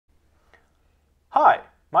Hi,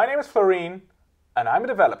 my name is Florine, and I'm a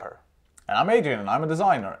developer. And I'm Adrian, and I'm a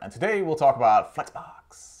designer, and today we'll talk about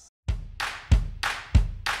Flexbox.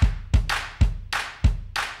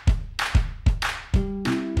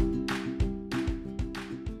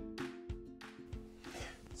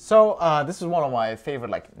 So this is one of my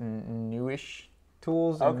favorite newish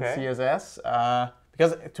tools in CSS,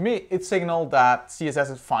 because to me it signaled that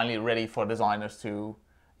CSS is finally ready for designers to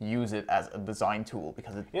use it as a design tool,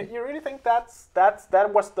 because You really think that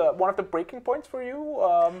was one of the breaking points for you?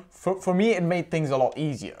 For me it made things a lot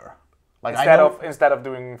easier. Like instead of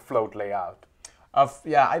doing float layout.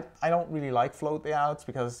 I don't really like float layouts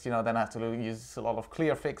because then I have to use a lot of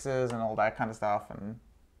clear fixes and all that kind of stuff, and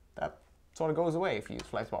that sort of goes away if you use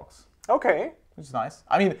Flexbox. Okay. Which is nice.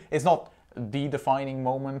 I mean, it's not the defining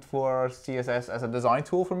moment for CSS as a design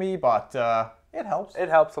tool for me, but it helps. It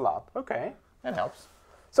helps a lot. Okay. It helps.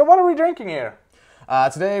 So what are we drinking here?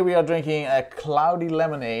 Today we are drinking a cloudy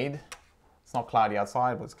lemonade. It's not cloudy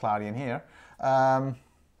outside, but it's cloudy in here. Yeah,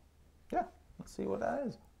 let's see what that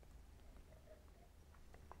is.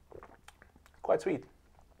 Quite sweet.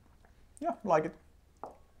 Yeah, like it.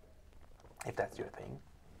 If that's your thing.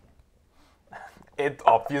 It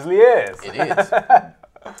obviously is. It is.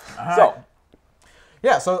 So,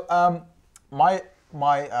 yeah. So my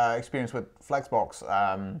experience with Flexbox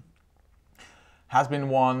has been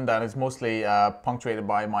one that is mostly punctuated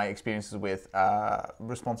by my experiences with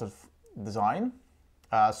responsive design.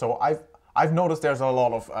 So I've noticed there's a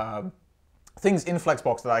lot of things in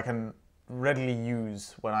Flexbox that I can readily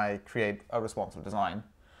use when I create a responsive design.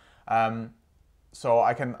 So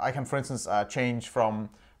I can, for instance, change from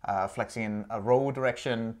flexing in a row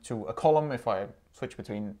direction to a column if I switch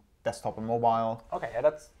between desktop and mobile. okay,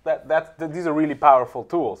 yeah, these are really powerful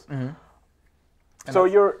tools. Mm-hmm. So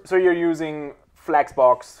you're using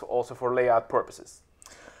Flexbox also for layout purposes.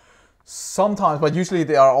 Sometimes, but usually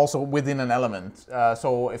they are also within an element.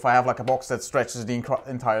 So if I have like a box that stretches the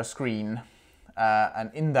entire screen, and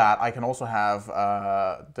in that I can also have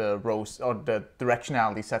the rows or the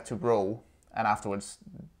directionality set to row, and afterwards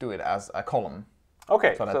do it as a column.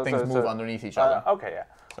 Okay. So that things move underneath each other. Okay, yeah.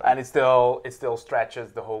 So. And it still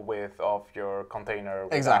stretches the whole width of your container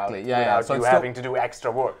without So you having to do extra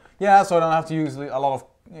work. Yeah, so I don't have to use a lot of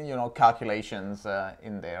calculations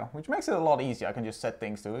in there, which makes it a lot easier. I can just set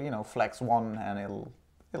things to FlexOne and it'll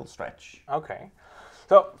stretch. Okay.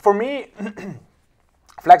 So for me,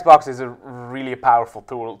 Flexbox is a really powerful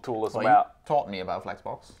tool as well. You taught me about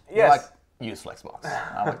Flexbox. Yes. Use Flexbox.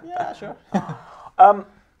 I'm like, yeah, sure.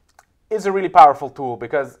 It's a really powerful tool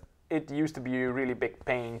because it used to be a really big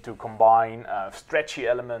pain to combine a stretchy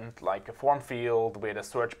element like a form field with a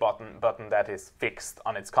search button that is fixed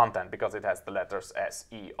on its content because it has the letters S,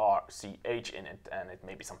 E, R, C, H in it, and it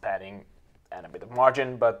may be some padding and a bit of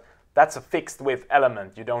margin, but that's a fixed width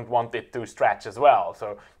element. You don't want it to stretch as well.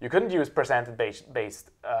 So you couldn't use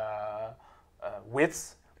percentage-based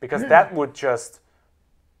widths because that wouldn't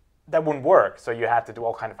work. So you had to do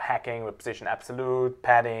all kind of hacking with position absolute,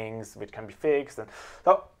 paddings, which can be fixed. And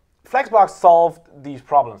so Flexbox solved these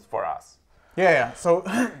problems for us. Yeah. So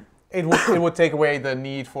it would take away the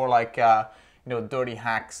need for dirty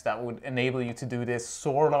hacks that would enable you to do this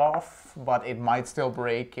sort of, but it might still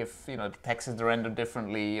break if the text is rendered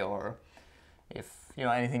differently or if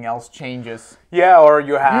anything else changes. Yeah, or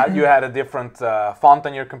you had a different font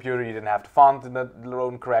on your computer. You didn't have the font in the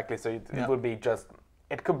load correctly, so it would be just.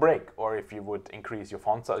 It could break, or if you would increase your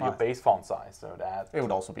font size, your base font size, so that it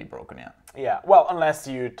would also be broken. Yeah. Yeah. Well, unless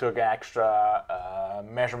you took extra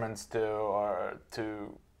measurements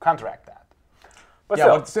to counteract that. But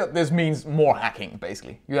but still, this means more hacking,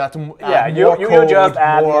 basically. You have to add more code. You just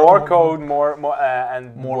add more code, more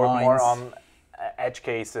and more on edge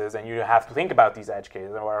cases, and you have to think about these edge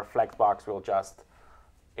cases. Where Flexbox will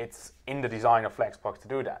it's in the design of Flexbox to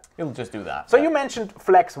do that. It'll just do that. So you mentioned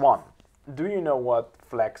FlexOne. Do you know what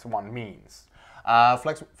FlexOne means?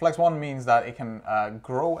 FlexOne means that it can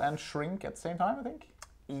grow and shrink at the same time, I think.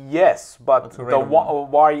 Yes, but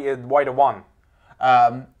why the one?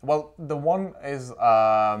 Well, the one is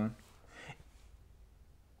I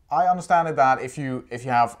understand it that if you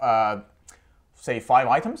have say 5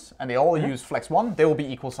 items and they all use FlexOne, they will be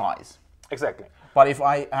equal size. Exactly. But if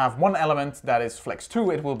I have one element that is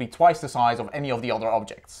Flex2, it will be twice the size of any of the other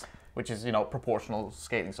objects, which is proportional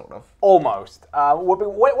scaling sort of. Almost.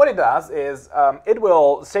 What it does is it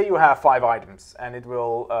will say you have 5 items, and it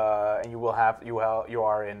will and you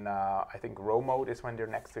are in I think row mode is when they're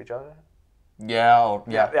next to each other. Yeah.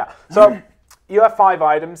 So you have 5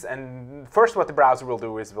 items, and first what the browser will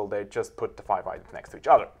do is they just put the 5 items next to each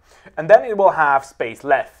other, and then it will have space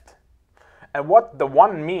left. And what the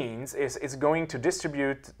one means is it's going to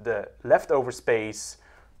distribute the leftover space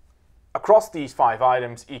across these 5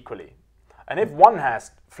 items equally. And if one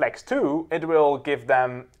has flex 2, it will give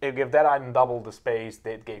that item double the space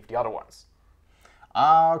that it gave the other ones.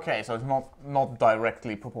 Okay, so it's not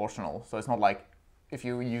directly proportional. So it's not like if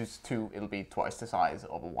you use 2, it'll be twice the size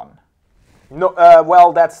of a 1. No,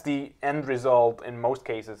 well, that's the end result in most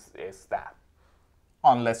cases is that.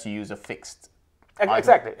 Unless you use a fixed item.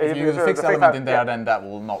 Exactly. If you use a fixed element in there, then that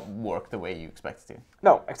will not work the way you expect it to.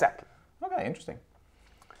 No, exactly. Okay, interesting.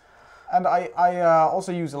 And I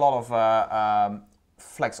also use a lot of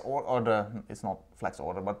flex order. It's not flex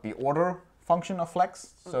order, but the order function of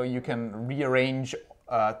flex. So you can rearrange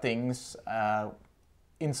things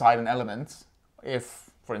inside an element. If,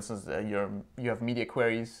 for instance, you have media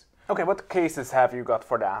queries. Okay, what cases have you got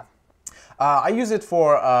for that? I use it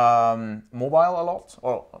for mobile a lot.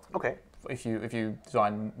 Or okay, if you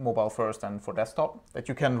design mobile first and for desktop, that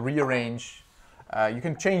you can rearrange. You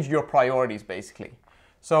can change your priorities basically.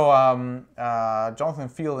 So Jonathan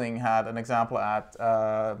Fielding had an example at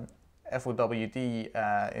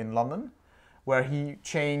FOWD in London, where he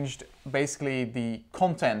changed basically the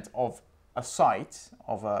content of a site,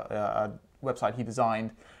 of a website he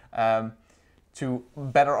designed, to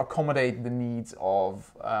better accommodate the needs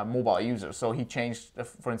of mobile users. So he changed,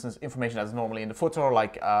 for instance, information that's normally in the footer,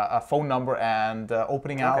 like a phone number and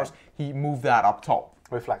opening hours. He moved that up top.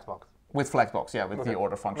 With Flexbox? With Flexbox, yeah, with the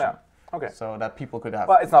order function. Yeah. Okay. So that people could have...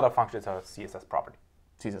 Well, it's not a function, it's a CSS property.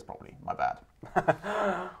 CSS property, my bad.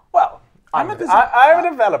 Well, I'm a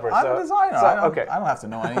developer. I'm a designer. So, I don't have to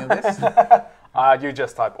know any of this. You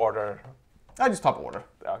just type order. I just type order.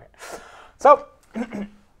 Okay. So,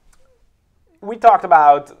 we talked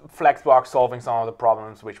about Flexbox solving some of the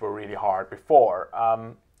problems which were really hard before.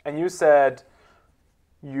 And you said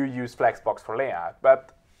you use Flexbox for layout,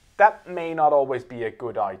 but that may not always be a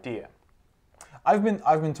good idea. I've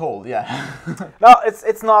been told, yeah. No,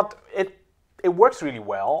 it's not. It works really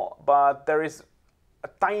well, but there is a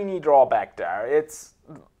tiny drawback there. It's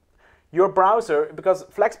your browser, because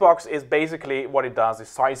Flexbox is basically what it does is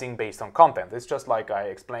sizing based on content. It's just like I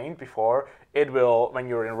explained before. It will, when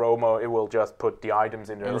you're in row mode, it will just put the items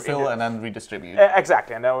in there. It'll fill and then redistribute.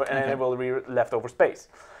 Exactly, and then it will leftover space.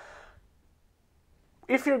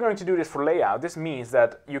 If you're going to do this for layout, this means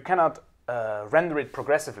that you cannot render it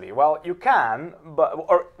progressively. Well, you can,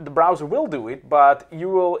 or the browser will do it, but you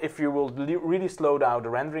will, if you will really slow down the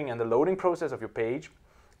rendering and the loading process of your page,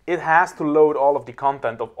 it has to load all of the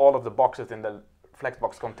content of all of the boxes in the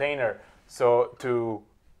Flexbox container, so to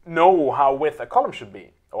know how width a column should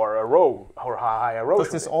be, or a row, or how high a row should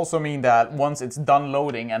be. Does this also mean that once it's done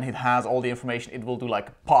loading and it has all the information, it will do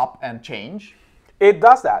like pop and change? It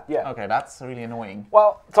does that, yeah. Okay, that's really annoying.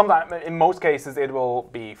 Well, sometimes, in most cases, it will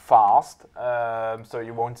be fast, so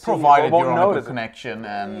you won't see. Provided you're on a good connection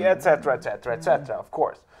and... etc., etc., etc., of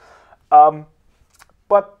course.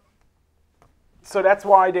 But, so that's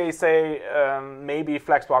why they say maybe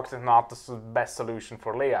Flexbox is not the best solution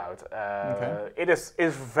for layout. It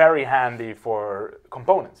is very handy for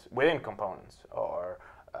components, within components, or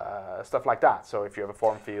stuff like that. So if you have a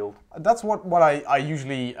form field. That's what I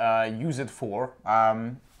usually use it for.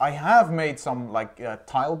 I have made some like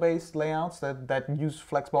tile-based layouts that use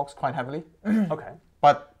Flexbox quite heavily. Okay.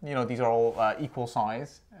 But you know, these are all equal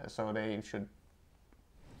size, so they should.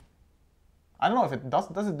 I don't know if it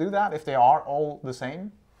does it do that if they are all the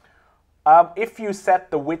same? If you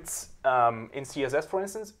set the widths in CSS, for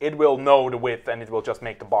instance, it will know the width and it will just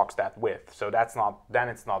make the box that width. So then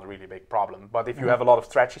it's not a really big problem. But if you have a lot of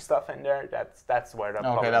stretchy stuff in there, that's where the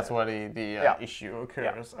problem is. That's where the issue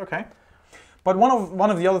occurs. Yeah. Okay. But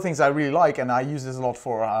one of the other things I really like, and I use this a lot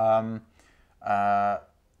for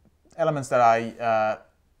elements that I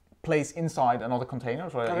place inside another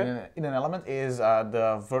container, so in an element, is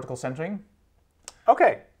the vertical centering.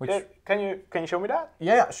 Okay. Can you show me that?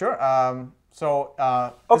 Yeah, sure.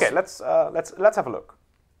 Okay, let's have a look.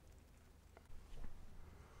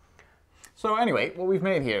 So anyway, what we've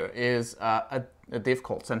made here is a div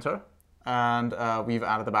called center, and we've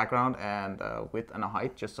added the background and width and a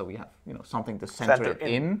height, just so we have something to center it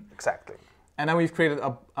in. Exactly. And then we've created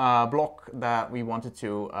a block that we wanted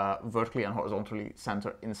to vertically and horizontally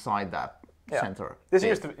center inside that. Center. This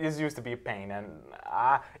used to be a pain, and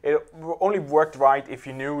it only worked right if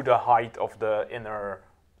you knew the height of the inner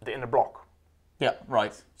block. Yeah,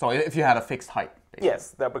 right. So if you had a fixed height. Basically.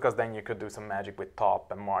 Yes, because then you could do some magic with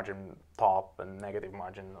top and margin top and negative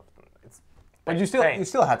margin. But you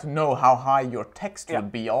still had to know how high your text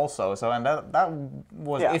would be also. So and that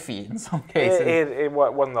was iffy in some cases. It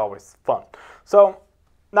wasn't always fun. So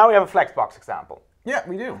now we have a Flexbox example. Yeah,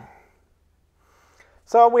 we do.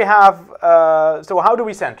 So we have, so how do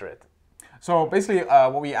we center it? So basically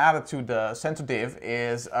what we added to the center div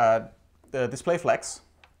is the display flex.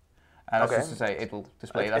 And that's just to say it will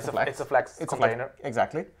display it as a flex. It's a flex container.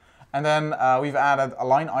 Exactly. And then we've added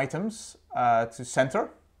align items to center.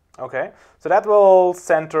 Okay, so that will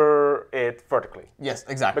center it vertically. Yes,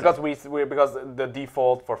 exactly. Because the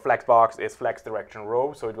default for Flexbox is flex direction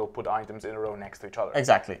row, so it will put items in a row next to each other.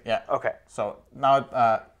 Exactly, yeah. Okay. So now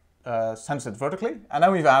it centers it vertically, and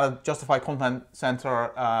then we've added justify content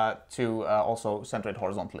center to also center it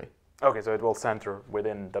horizontally. Okay, so it will center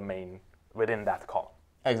within that column.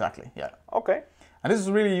 Exactly, yeah. Okay. And this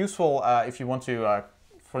is really useful if you want to,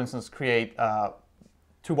 for instance, create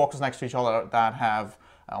two boxes next to each other that have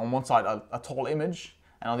on one side a tall image,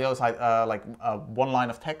 and on the other side like one line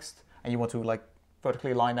of text, and you want to like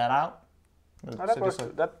vertically line that out.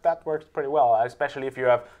 That works pretty well, especially if you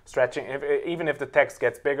have stretching. Even if the text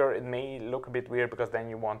gets bigger, it may look a bit weird because then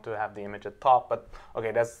you want to have the image at top. But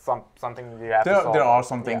okay, that's something you have to solve. There are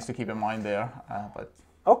some things to keep in mind there, but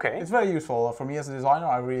okay, it's very useful for me as a designer.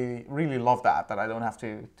 I really love that I don't have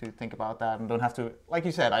to think about that and don't have to, like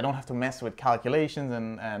you said, I don't have to mess with calculations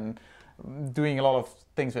and doing a lot of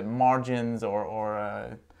things with margins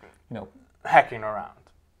or you know, hacking around.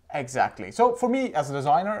 Exactly. So for me as a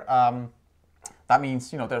designer, that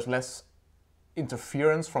means, you know, there's less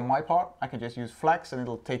interference from my part. I can just use Flex and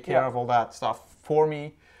it'll take care of all that stuff for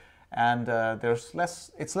me, and it's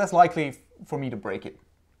less likely for me to break it.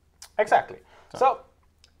 Exactly. So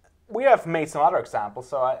we have made some other examples.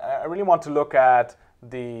 So I really want to look at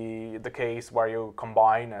the case where you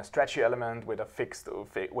combine a stretchy element with a fixed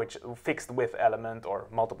width element or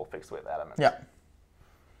multiple fixed width elements. Yeah.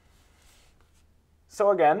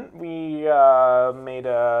 So again, we made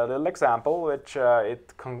a little example, which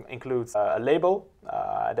includes a label,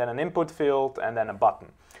 then an input field, and then a button.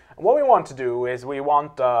 And what we want to do is we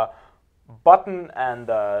want the button and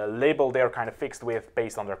the label, they're kind of fixed with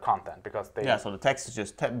based on their content, because they... Yeah, so the text is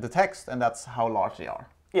just the text, and that's how large they are.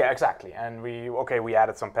 Yeah, exactly. And we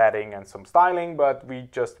added some padding and some styling, but we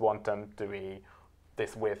just want them to be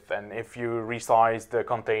this width. And if you resize the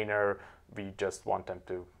container, we just want them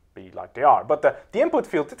to be like they are. But the input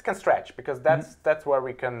field, it can stretch, because that's where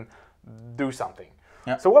we can do something.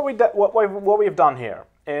 Yeah. So what we've done here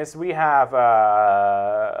is we have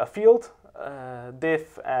a field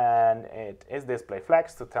div, and it is display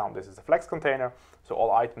flex to tell them this is a flex container. So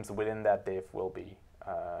all items within that div will be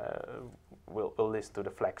will list to the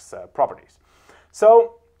flex properties.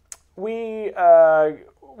 So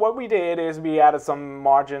what we did is we added some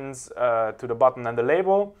margins to the button and the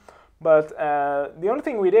label. But the only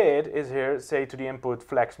thing we did is here say to the input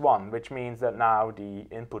FlexOne, which means that now the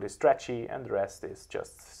input is stretchy and the rest is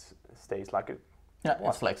just stays like it. Yeah,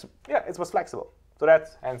 it's flexible. Yeah, it was flexible. So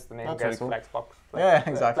that's hence the name, I guess, really cool. Flexbox. Yeah,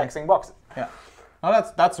 exactly. Flexing boxes. Yeah.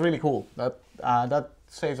 No, that's really cool. That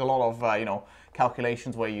saves a lot of you know,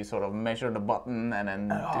 calculations where you sort of measure the button and then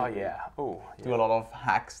do a lot of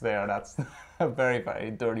hacks there. That's a very, very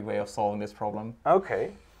dirty way of solving this problem.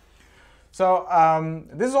 Okay. So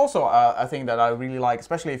this is also a thing that I really like,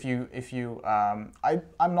 especially if you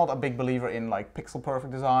I'm not a big believer in like pixel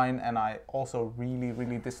perfect design, and I also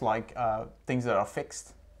really dislike things that are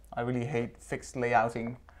fixed. I really hate fixed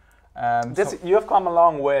layouting. You have come a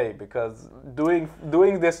long way, because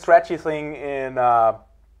doing this stretchy thing in a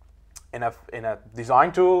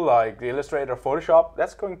design tool like Illustrator or Photoshop,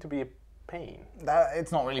 that's going to be a pain.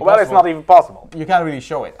 It's not really possible. Well, it's not even possible. You can't really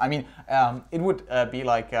show it. I mean, it would be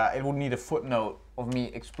like, it would need a footnote of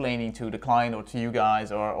me explaining to the client or to you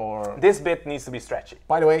guys or... This bit needs to be stretchy.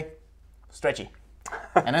 By the way, stretchy.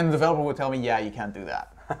 And then the developer would tell me, yeah, you can't do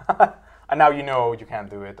that. And now you know you can't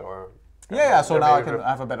do it, or... Yeah, so now I can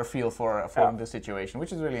have a better feel for the situation,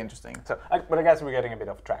 which is really interesting. So, but I guess we're getting a bit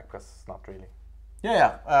off track, because it's not really...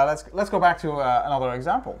 Yeah. Let's go back to another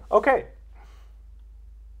example. Okay.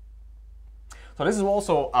 So this is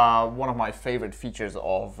also one of my favorite features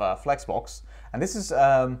of Flexbox, and this is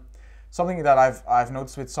something that I've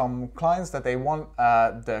noticed with some clients, that they want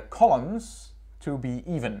the columns to be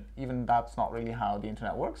even. Even that's not really how the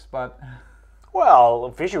internet works, but well,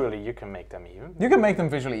 visually you can make them even. You can make them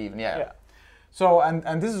visually even, yeah. So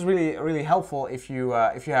and this is really helpful if you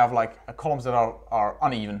have like columns that are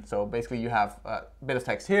uneven. So basically you have a bit of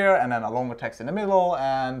text here and then a longer text in the middle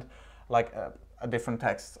and like a different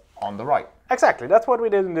text on the right. Exactly, that's what we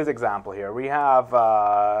did in this example here. We have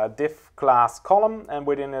a div class column, and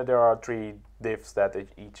within it there are 3 divs that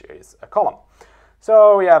each is a column.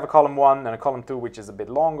 So we have a column 1 and a column 2, which is a bit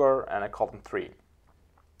longer, and a column 3.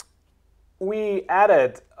 We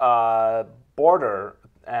added a border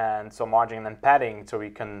and some margin and padding so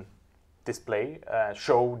we can display,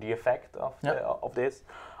 show the effect of, of this.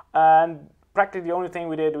 And practically the only thing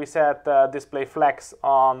we did, we set display flex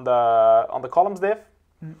on the columns div,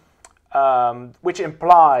 which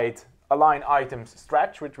implied align items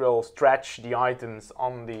stretch, which will stretch the items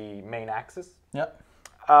on the main axis. Yeah.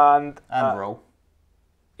 And row.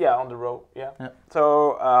 Yeah, on the row. Yeah.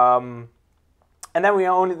 So and then the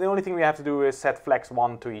only thing we have to do is set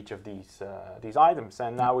FlexOne to each of these items,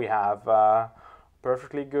 and now we have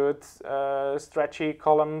perfectly good stretchy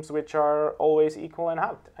columns which are always equal in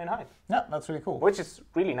height. Yeah, that's really cool. Which is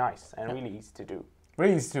really nice and really easy to do.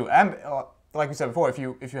 Really easy to do, and like we said before, if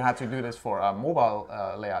you had to do this for a mobile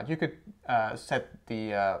layout, you could set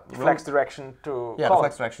the flex direction to column. The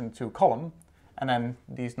flex direction to column, and then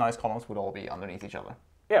these nice columns would all be underneath each other.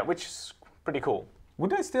 Yeah, which is pretty cool.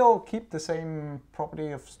 Would they still keep the same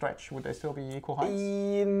property of stretch? Would they still be equal heights?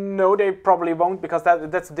 No, they probably won't, because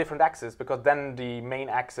that's a different axis. Because then the main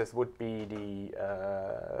axis would be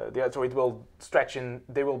so it will stretch in.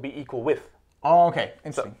 They will be equal width. Oh, okay,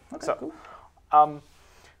 interesting. So, cool.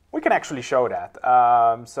 We can actually show that.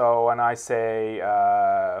 So when I say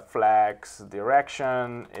flex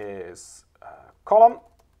direction is column,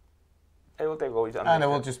 it will take always underneath. And it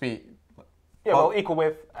will just be. Yeah, well, equal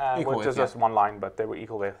width, which is yeah. just one line, but they were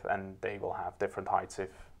equal width, and they will have different heights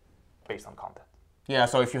based on content. Yeah,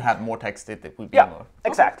 so if you had more text, it would be more.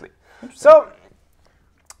 Exactly. Okay. So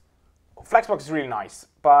Flexbox is really nice,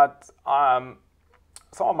 but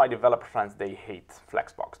some of my developer friends, they hate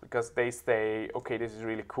Flexbox because they say, okay, this is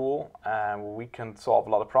really cool, and we can solve a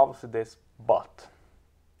lot of problems with this, but.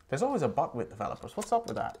 There's always a but with developers. What's up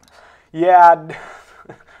with that? Yeah.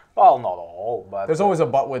 Well, not all, but there's always a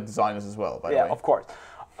but with designers as well. By the way. Of course.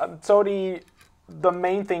 So the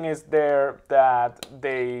main thing is there that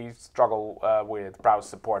they struggle with browser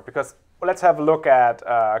support, because let's have a look at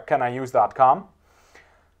caniuse.com,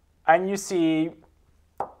 and you see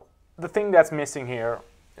the thing that's missing here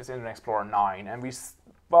is Internet Explorer 9, and we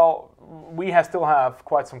still have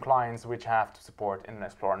quite some clients which have to support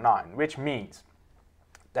Internet Explorer 9, which means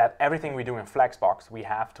that everything we do in Flexbox, we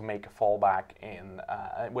have to make a fallback in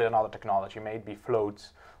with another technology, maybe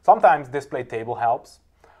floats. Sometimes display table helps,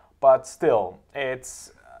 but still,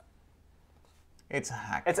 it's a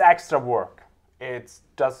hack. It's extra work. It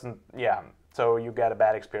doesn't, so you get a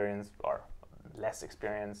bad experience or less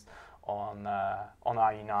experience on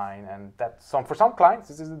IE9, and for some clients,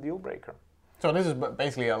 this is a deal breaker. So this is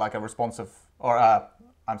basically like a responsive, or a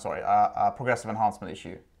progressive enhancement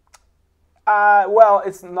issue. Well,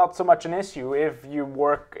 it's not so much an issue. If you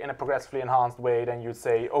work in a progressively enhanced way, then you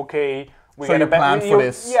say, okay, we plan for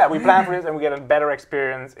this. Yeah, we plan for this, and we get a better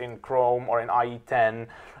experience in Chrome or in IE10,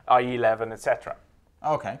 IE11, etc.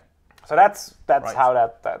 Okay. So that's right. how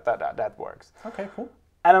that works. Okay, cool.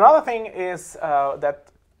 And another thing is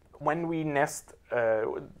that when we nest,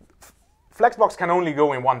 Flexbox can only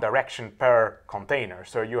go in one direction per container.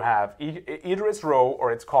 So you have either its row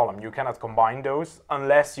or its column. You cannot combine those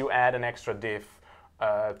unless you add an extra div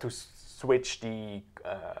to switch the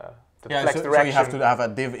flex direction. So you have to have a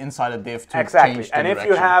div inside a div to change the and direction. if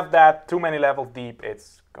you have that too many levels deep,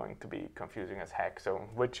 it's going to be confusing as heck. So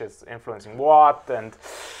which is influencing what, and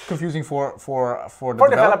confusing for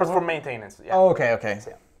developers, for maintenance. Yeah. Oh, okay.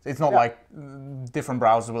 So, it's not like different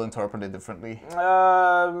browsers will interpret it differently.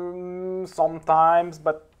 Sometimes,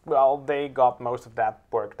 but well, they got most of that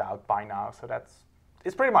worked out by now, so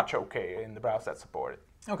it's pretty much okay in the browsers that support it.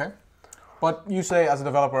 Okay, but you say as a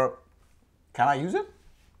developer, can I use it?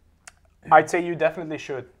 I'd say you definitely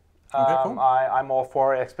should. Okay, cool. I'm all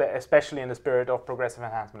for it, especially in the spirit of progressive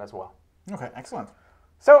enhancement as well. Okay, excellent.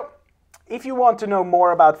 So, if you want to know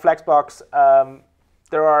more about Flexbox,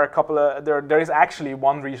 there are a couple of there is actually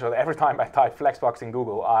one resource. Every time I type Flexbox in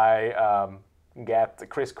Google, I get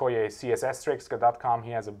Chris Coyer, CSStricks.com.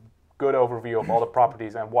 He has a good overview of all the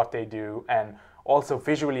properties and what they do, and also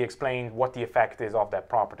visually explain what the effect is of that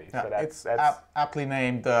property. Yeah, so that's aptly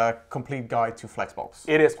named Complete Guide to Flexbox.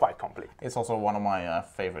 It is quite complete. It's also one of my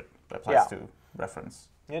favorite websites to reference.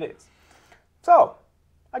 It is. So,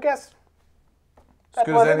 I guess that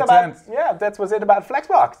was it about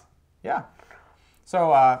Flexbox. Yeah.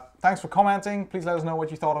 So thanks for commenting. Please let us know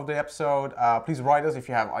what you thought of the episode. Please write us if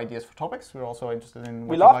you have ideas for topics. We're also interested in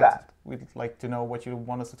what we'd like to know what you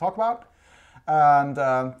want us to talk about. And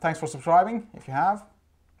thanks for subscribing if you have.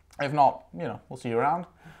 If not, we'll see you around.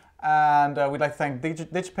 And we'd like to thank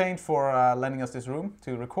DigPaint for lending us this room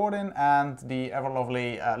to record in, and the ever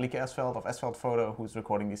lovely Lieke Esveld of Esveld Photo, who's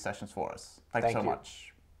recording these sessions for us. Thank you so much.